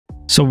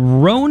So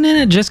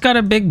Ronan just got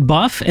a big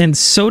buff, and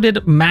so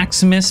did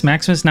Maximus.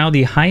 Maximus now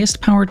the highest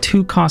power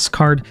 2 cost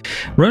card.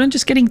 Ronan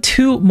just getting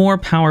 2 more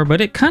power,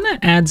 but it kind of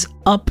adds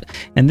up,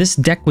 and this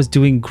deck was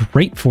doing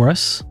great for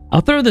us.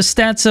 I'll throw the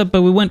stats up,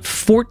 but we went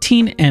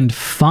 14 and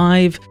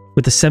 5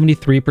 with a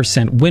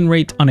 73% win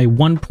rate on a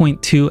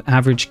 1.2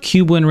 average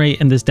cube win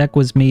rate, and this deck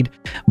was made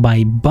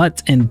by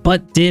Butt, and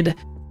Butt did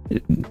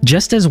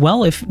just as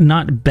well, if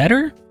not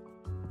better.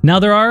 Now,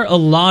 there are a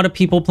lot of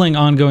people playing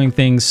ongoing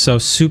things, so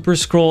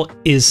super-skrull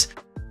is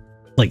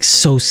like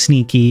so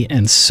sneaky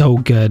and so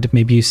good.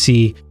 Maybe you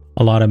see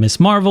a lot of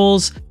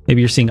Ms.Marvels, maybe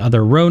you're seeing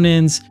other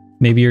Ronans,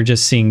 maybe you're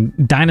just seeing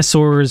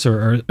dinosaurs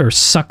or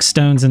suck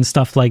stones and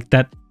stuff like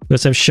that. We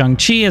also have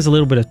Shang-Chi as a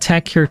little bit of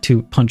tech here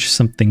to punch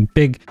something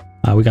big.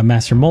 We got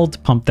Master Mold to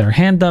pump their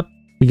hand up.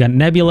 We got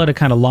Nebula to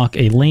kind of lock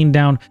a lane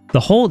down. The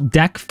whole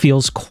deck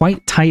feels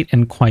quite tight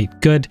and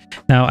quite good.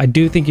 Now, I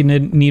do think you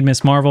need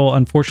Ms.Marvel.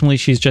 Unfortunately,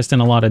 she's just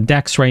in a lot of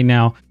decks right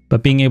now,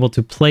 but being able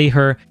to play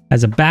her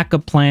as a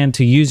backup plan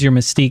to use your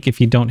Mystique if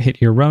you don't hit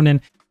your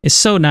Ronan is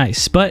so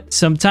nice. But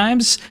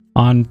sometimes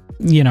on,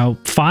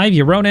 5,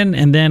 you Ronan,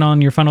 and then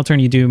on your final turn,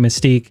 you do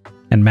Mystique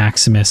and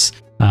Maximus.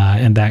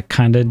 And that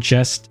kind of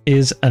just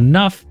is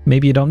enough.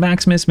 Maybe you don't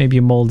Maximus, maybe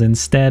you Mold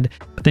instead.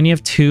 But then you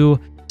have 2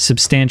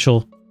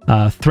 substantial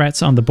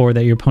threats on the board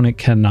that your opponent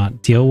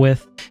cannot deal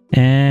with.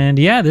 And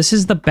yeah, this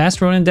is the best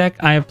Ronan deck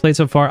I have played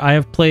so far. I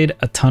have played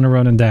a ton of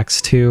Ronan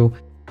decks too.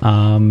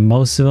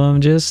 Most of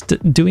them just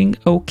doing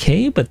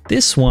okay, but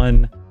this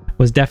one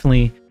was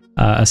definitely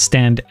a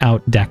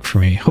standout deck for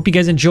me. Hope you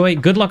guys enjoy.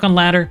 Good luck on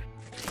ladder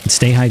and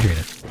stay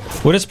hydrated.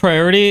 What is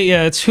priority?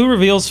 Yeah, it's who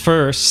reveals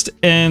first.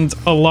 And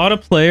a lot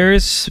of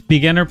players,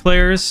 beginner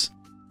players,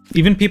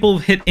 even people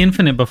who've hit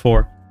infinite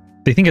before,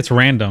 they think it's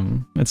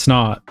random. It's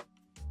not.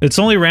 It's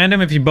only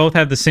random if you both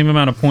have the same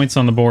amount of points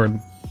on the board.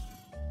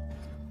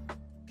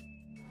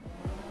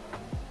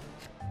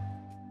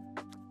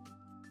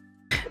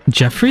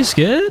 Jeffrey's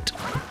good.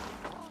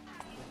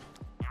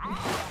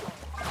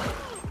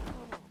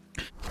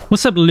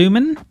 What's up,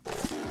 Lumen?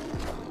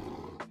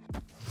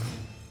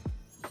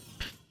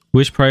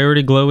 Which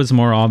priority glow is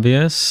more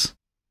obvious?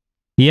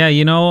 Yeah,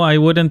 I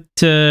wouldn't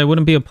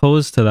be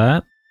opposed to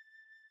that.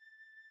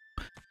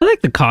 I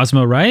like the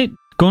Cosmo, right?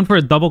 Going for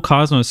a double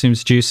Cosmo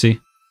seems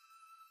juicy.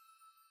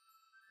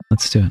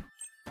 Let's do it.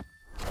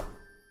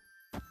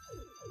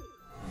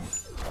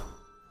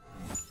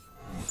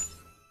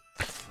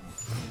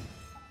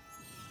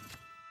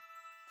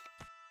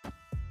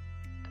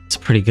 It's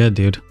pretty good,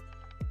 dude.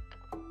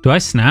 Do I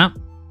snap?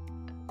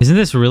 Isn't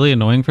this really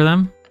annoying for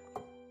them?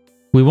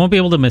 We won't be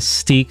able to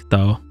Mystique,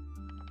 though.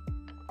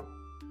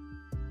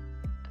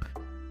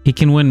 He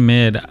can win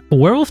mid.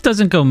 Werewolf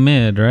doesn't go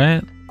mid,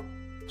 right?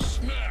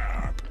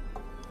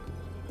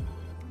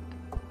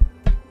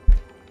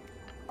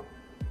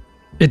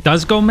 It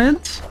does go mid?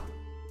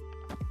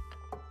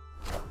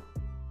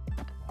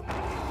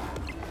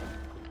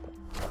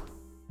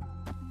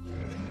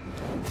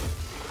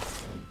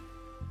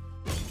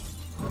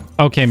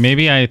 Okay,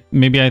 maybe I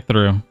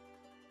threw.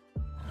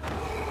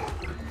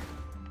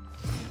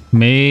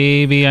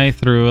 Maybe I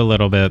threw a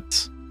little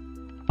bit.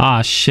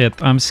 Ah, shit.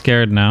 I'm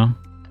scared now.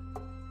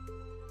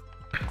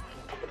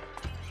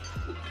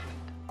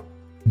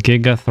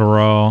 Giga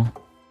throw.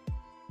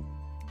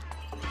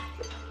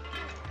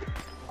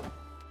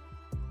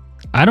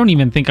 I don't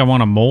even think I want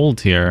to mold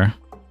here.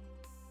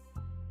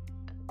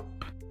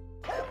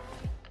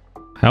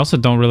 I also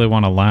don't really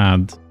want to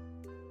land.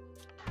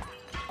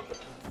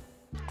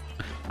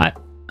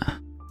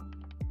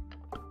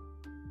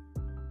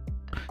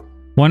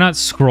 Why not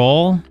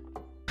scroll?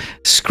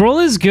 Scroll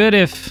is good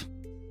if...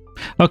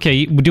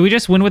 Okay, do we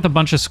just win with a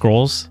bunch of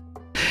scrolls?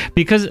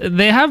 Because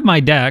they have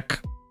my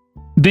deck.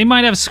 They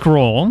might have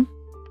scroll.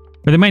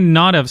 Or they might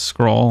not have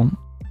scroll.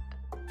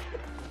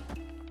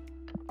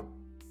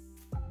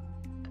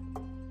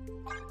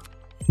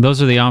 Those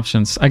are the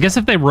options. I guess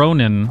if they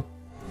Ronan...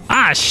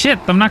 Ah, shit!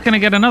 I'm not gonna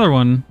get another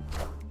one.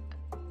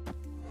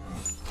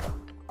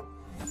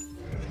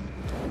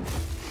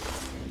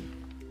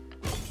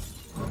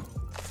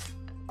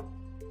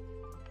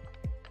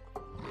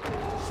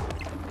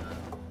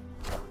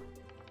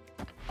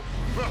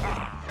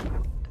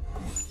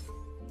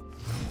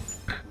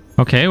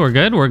 Okay, we're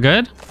good, we're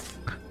good.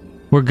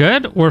 We're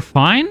good, we're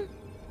fine.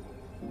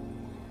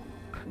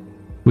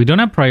 We don't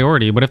have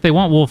priority, but if they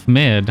want wolf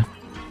mid...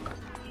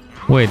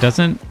 Wait,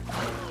 doesn't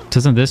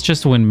this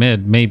just win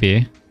mid?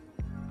 Maybe.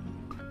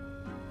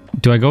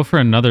 Do I go for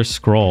another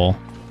scroll?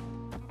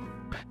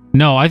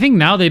 No, I think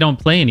now they don't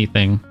play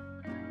anything.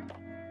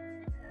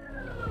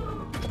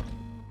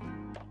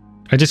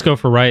 I just go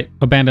for right,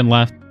 abandon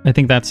left. I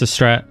think that's the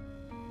strat.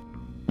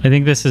 I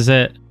think this is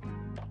it.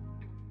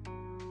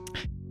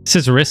 This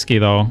is risky,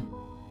 though.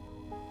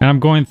 And I'm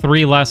going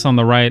 3 less on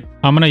the right.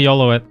 I'm gonna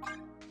YOLO it.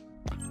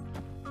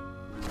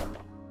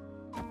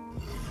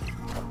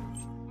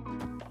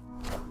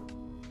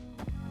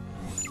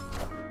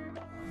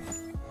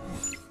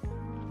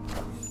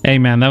 Hey,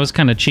 man, that was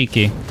kind of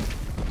cheeky.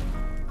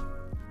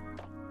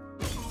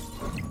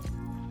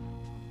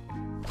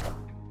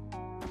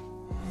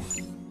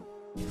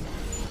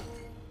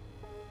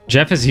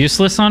 Jeff is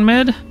useless on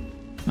mid?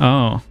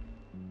 Oh.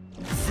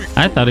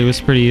 I thought he was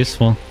pretty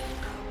useful.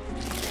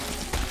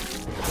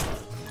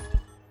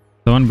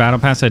 The one battle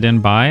pass I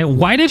didn't buy?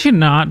 Why did you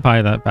not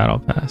buy that battle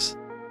pass?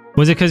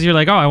 Was it because you're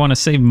like, oh, I want to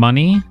save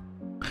money?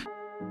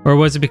 Or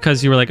was it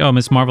because you were like, oh,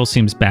 Ms.Marvel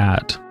seems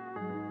bad?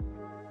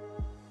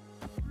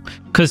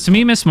 Because to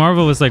me,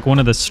 Ms.Marvel was like one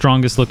of the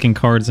strongest looking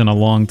cards in a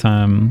long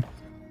time.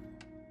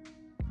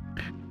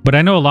 But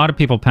I know a lot of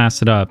people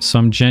pass it up, so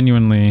I'm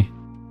genuinely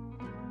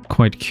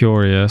quite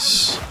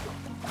curious.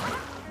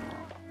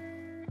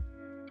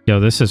 Yo,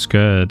 this is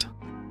good.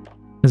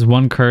 There's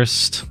one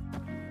cursed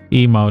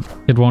emote.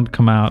 It won't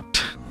come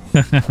out.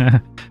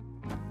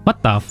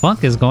 What the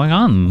fuck is going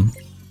on?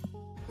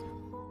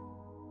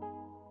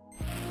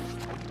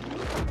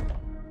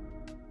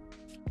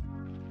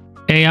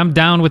 Hey, I'm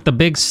down with the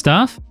big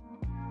stuff.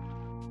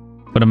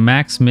 But a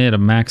max mid, a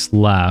max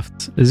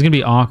left. This is gonna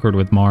be awkward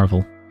with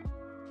Marvel.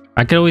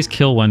 I could always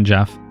kill one,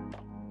 Jeff.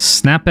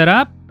 Snap it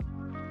up?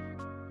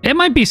 It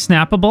might be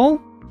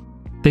snappable.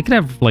 They could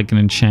have like an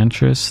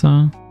enchantress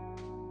though.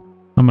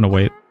 I'm gonna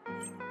wait.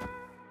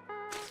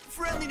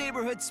 Friendly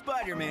neighborhood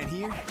Spider-Man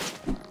here.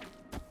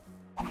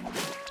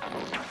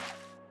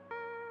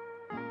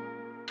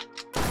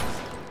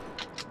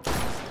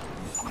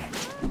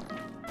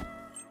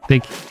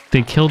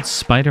 They killed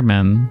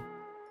Spider-Man.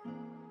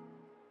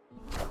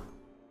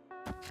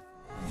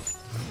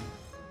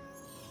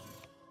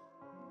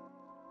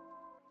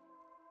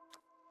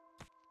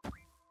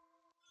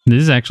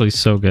 This is actually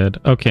so good.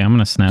 Okay, I'm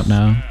gonna snap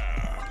now.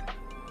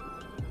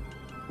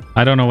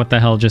 I don't know what the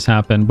hell just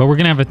happened, but we're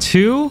gonna have a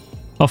 2,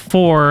 a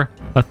 4,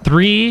 a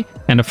 3,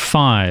 and a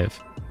 5.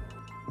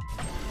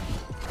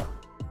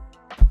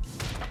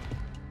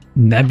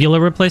 Nebula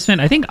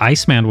replacement? I think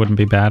Iceman wouldn't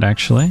be bad,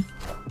 actually.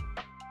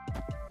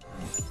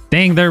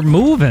 Dang, they're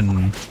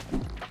moving.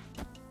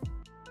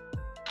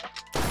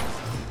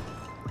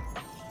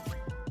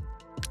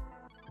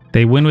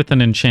 They win with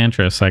an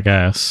enchantress, I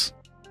guess.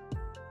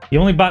 You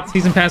only bought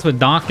season pass with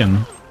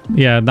Dawkin.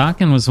 Yeah,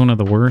 Dawkin was one of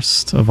the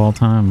worst of all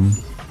time.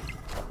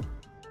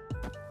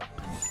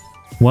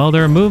 Well,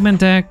 they're a movement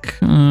deck.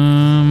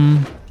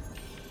 I'm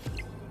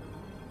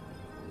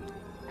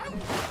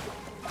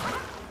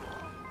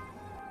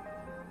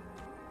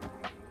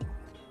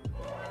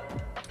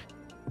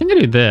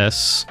gonna do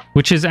this,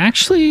 which is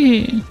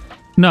actually...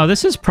 No,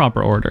 this is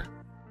proper order.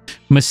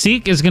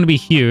 Mystique is gonna be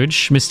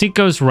huge. Mystique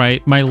goes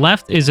right. My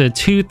left is a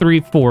 2,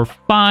 3, 4,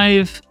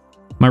 5.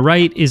 My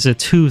right is a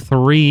 2,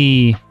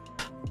 3.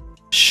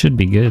 Should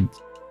be good.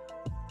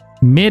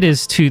 Mid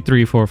is 2,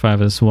 3, 4,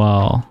 5 as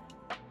well.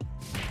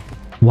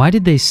 Why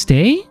did they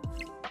stay?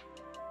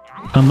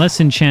 Unless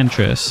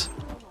Enchantress.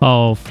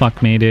 Oh,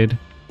 fuck me, dude.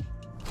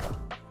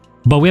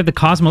 But we have the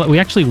Cosmo. We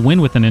actually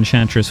win with an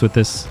Enchantress with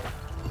this.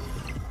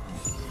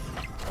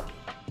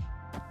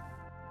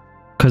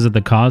 Because of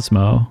the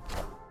Cosmo.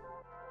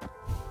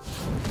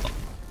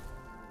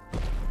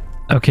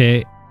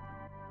 Okay.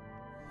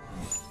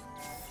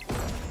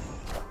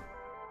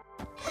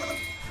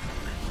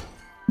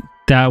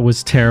 That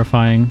was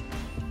terrifying.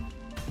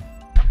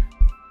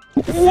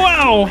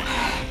 Wow!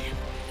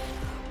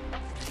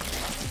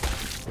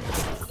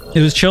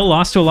 It was chill,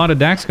 lost to a lot of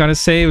decks. Gotta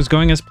say, it was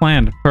going as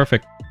planned.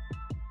 Perfect.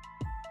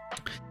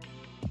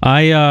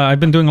 I've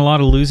been doing a lot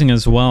of losing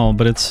as well,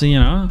 but it's, you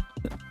know,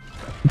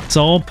 it's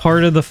all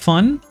part of the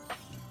fun.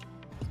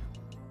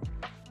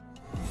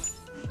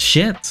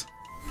 Shit.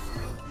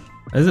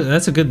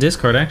 That's a good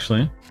discard,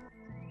 actually.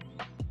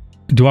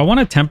 Do I want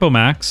a tempo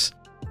max?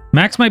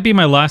 Max might be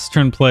my last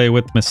turn play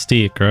with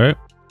Mystique, right?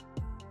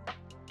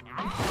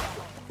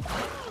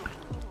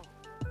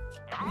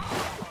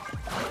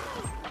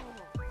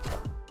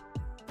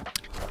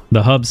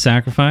 The hub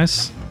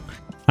sacrifice.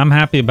 I'm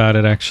happy about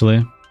it,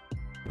 actually.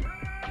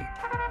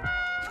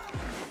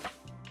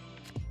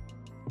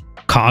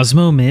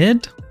 Cosmo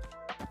mid?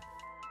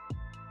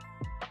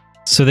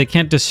 So they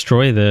can't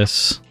destroy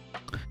this.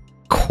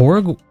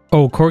 Korg?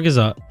 Oh, Korg is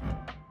a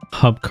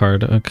hub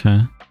card.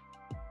 Okay.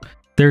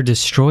 Their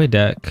destroy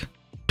deck.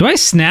 Do I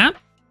snap?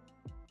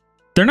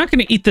 They're not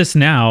going to eat this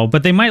now,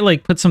 but they might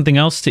like put something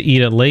else to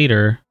eat it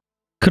later.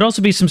 Could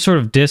also be some sort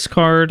of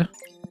discard.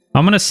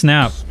 I'm going to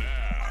snap.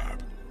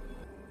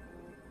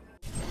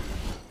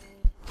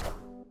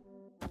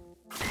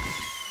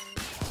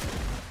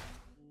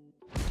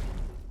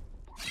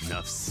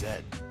 Enough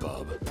said,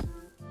 bub.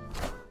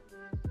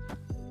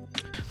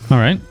 All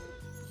right.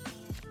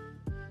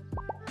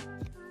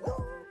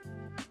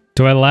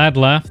 Do I lad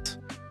left?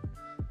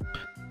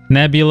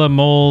 Nebula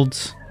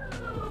mold.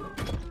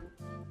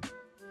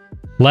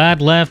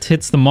 Lad left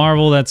hits the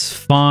Marvel. That's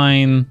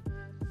fine.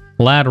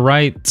 Lad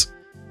right.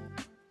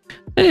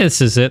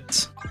 This is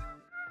it.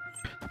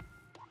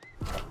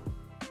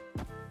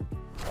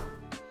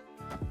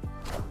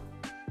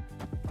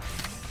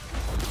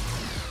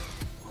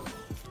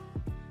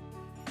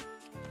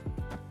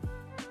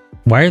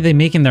 Why are they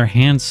making their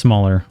hands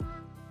smaller?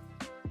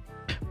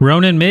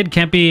 Ronan mid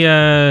can't be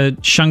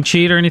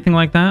Shang-Chi or anything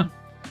like that?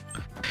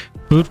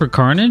 Food for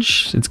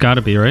Carnage? It's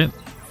gotta be, right?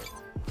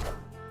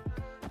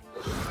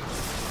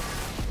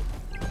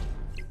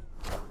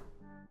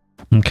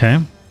 Okay.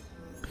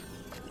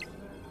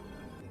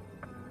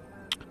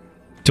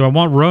 Do I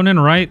want Ronan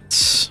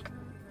right?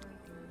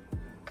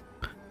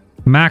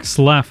 Max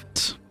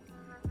left.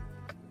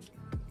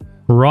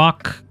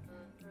 Rock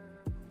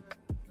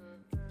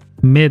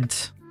mid.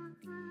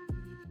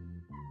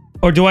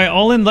 Or do I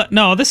all in?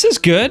 No, this is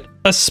good.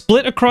 A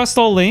split across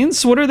all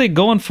lanes? What are they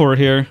going for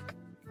here?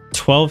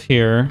 12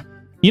 here.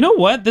 You know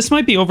what? This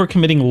might be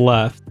overcommitting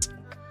left.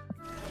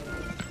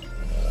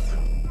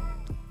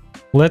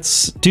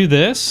 Let's do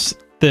this.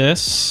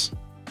 This.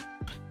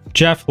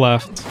 Jeff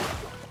left.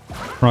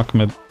 Rock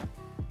mid.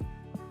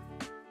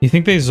 You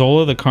think they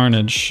Zola the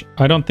Carnage?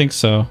 I don't think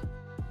so.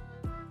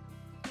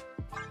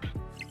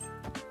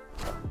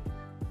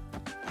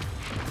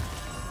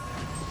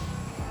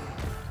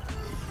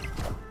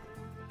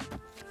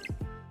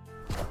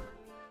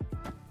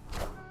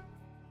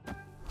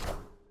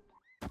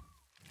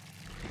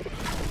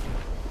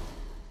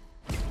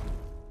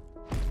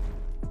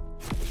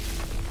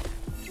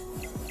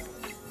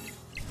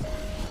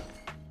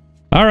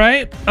 All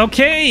right.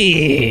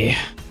 Okay.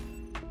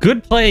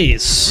 Good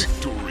plays.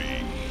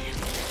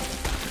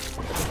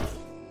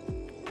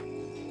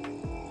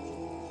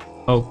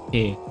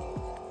 Okay.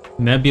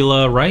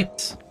 Nebula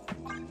right.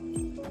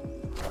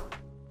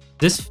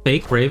 This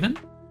fake Raven?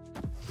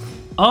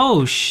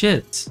 Oh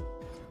shit.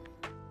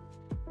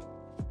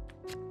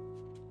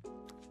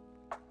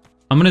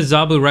 I'm gonna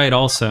Zabu right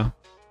also.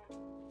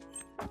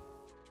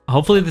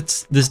 Hopefully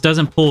this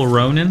doesn't pull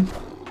Ronan.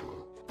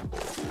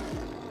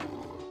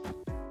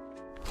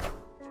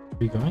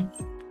 Are you going?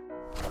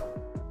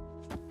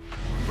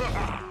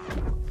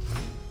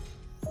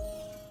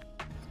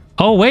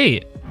 Oh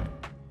wait.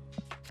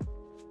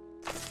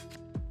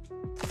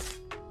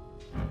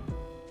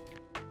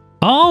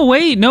 Oh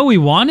wait, no, we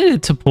wanted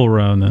it to pull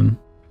Ronan.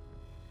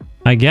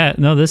 I get.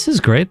 No, this is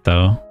great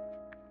though.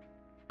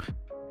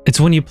 It's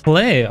when you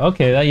play.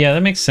 Okay, yeah, that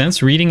makes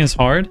sense. Reading is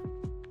hard.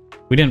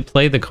 We didn't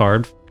play the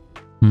card.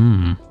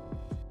 I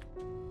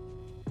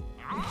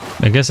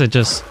guess it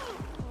just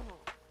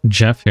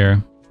Jeff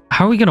here.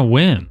 How are we gonna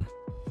win?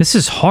 This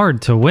is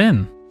hard to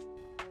win.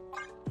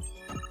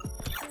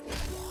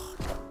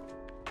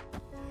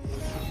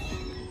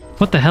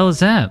 What the hell is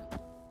that?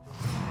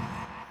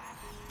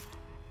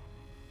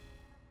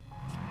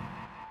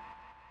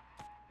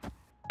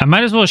 I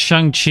might as well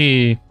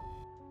Shang-Chi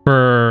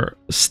for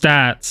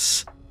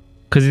stats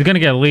because he's gonna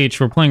get leech.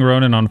 We're playing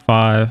Ronan on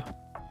 5.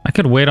 I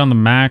could wait on the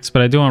max,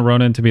 but I do want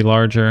Ronan to be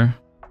larger.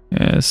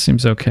 Yeah, it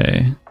seems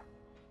okay.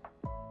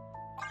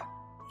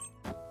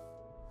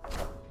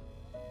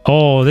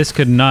 Oh, this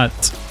could nut.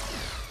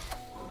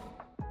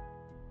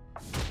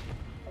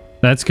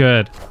 That's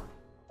good.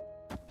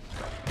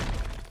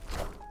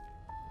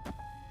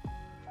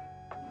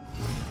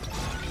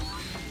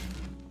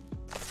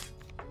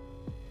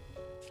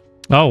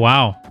 Oh,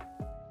 wow.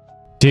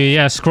 Dude,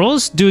 yeah,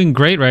 Skrull's doing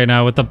great right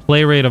now with the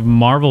play rate of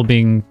Marvel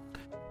being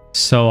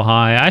so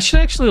high. I should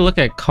actually look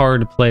at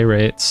card play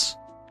rates.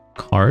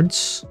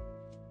 Cards?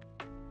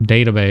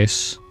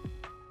 Database.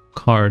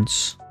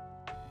 Cards.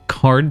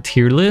 Card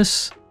tier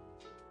list?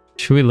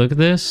 Should we look at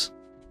this?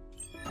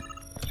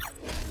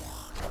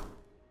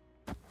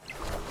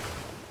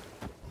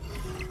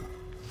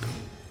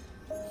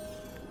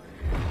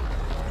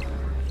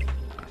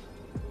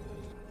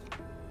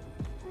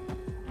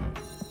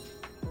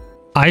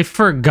 I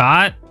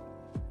forgot.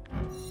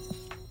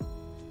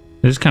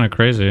 This is kind of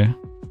crazy.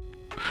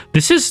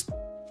 This is...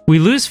 We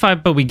lose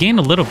 5, but we gain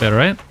a little bit,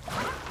 right?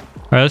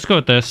 Alright, let's go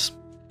with this.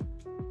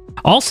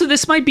 Also,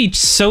 this might be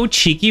so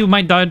cheeky. We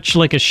might dodge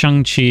like a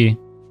Shang-Chi.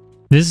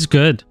 This is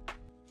good.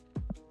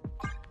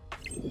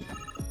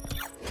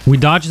 We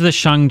dodged the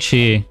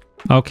Shang-Chi.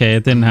 Okay,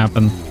 it didn't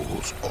happen.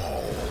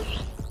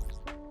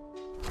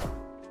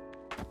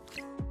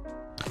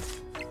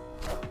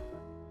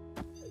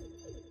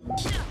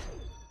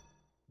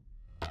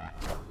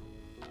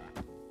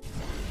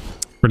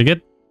 Pretty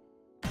good.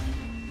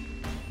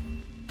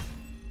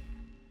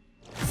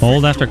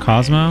 Hold after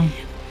Cosmo.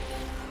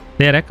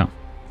 They had Echo.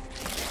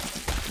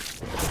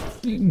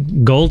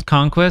 Gold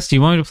Conquest?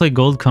 You want me to play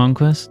Gold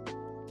Conquest?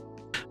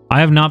 I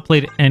have not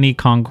played any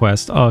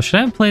Conquest. Oh, should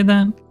I have played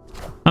that?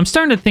 I'm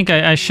starting to think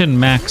I shouldn't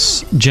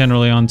max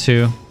generally on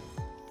 2.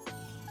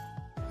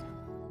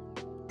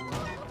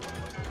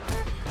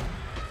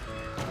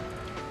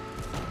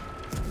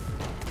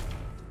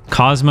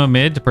 Cosmo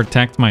mid to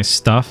protect my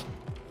stuff.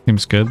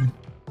 Seems good.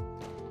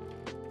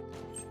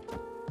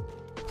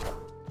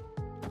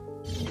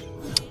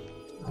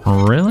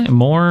 Really?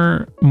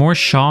 More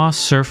Shaw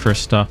Surfer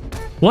stuff.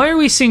 Why are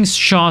we seeing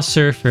Shaw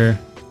Surfer?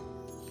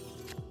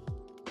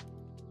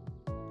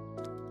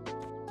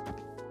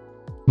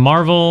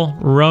 Marvel,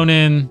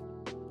 Ronan,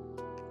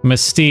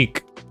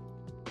 Mystique.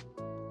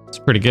 It's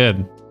pretty good.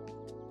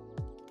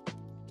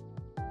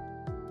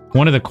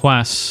 One of the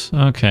quests.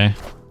 Okay.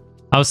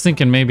 I was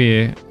thinking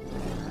maybe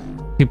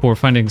people were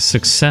finding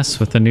success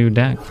with the new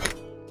deck.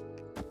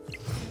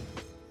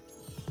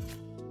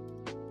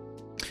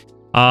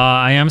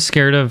 I am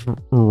scared of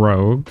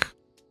Rogue.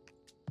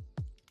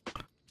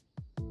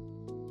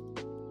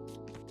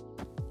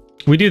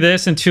 We do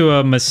this into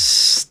a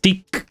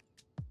Mystique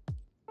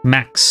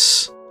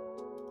Max.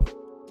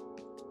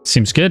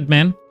 Seems good,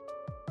 man.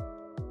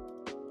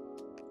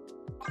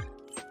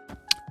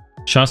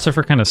 Shot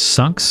Stuffer kind of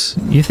sucks.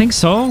 You think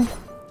so?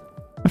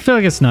 I feel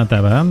like it's not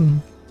that bad.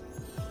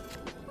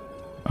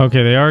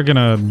 Okay, they are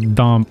gonna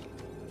dump.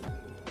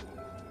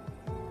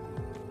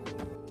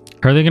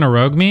 Are they gonna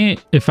rogue me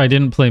if I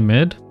didn't play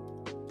mid?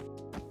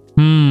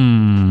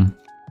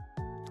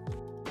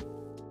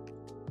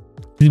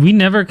 We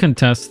never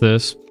contest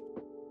this.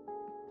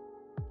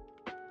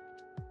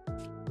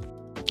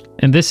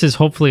 And this is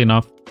hopefully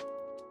enough.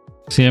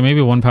 So yeah,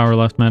 maybe 1 power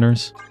left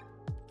matters.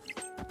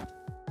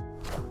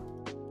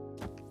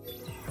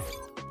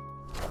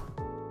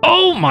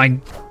 Oh my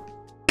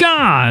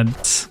god!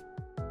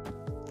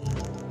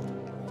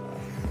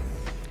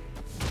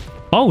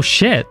 Oh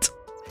shit!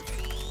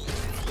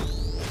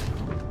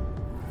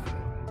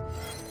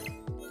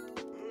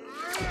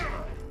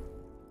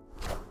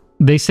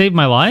 They saved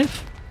my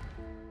life?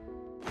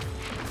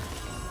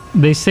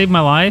 They saved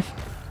my life?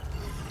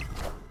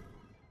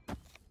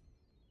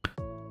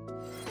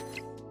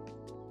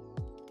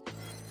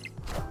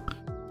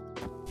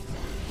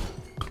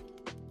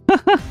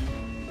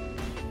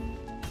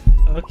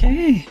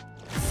 Okay.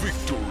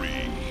 Victory.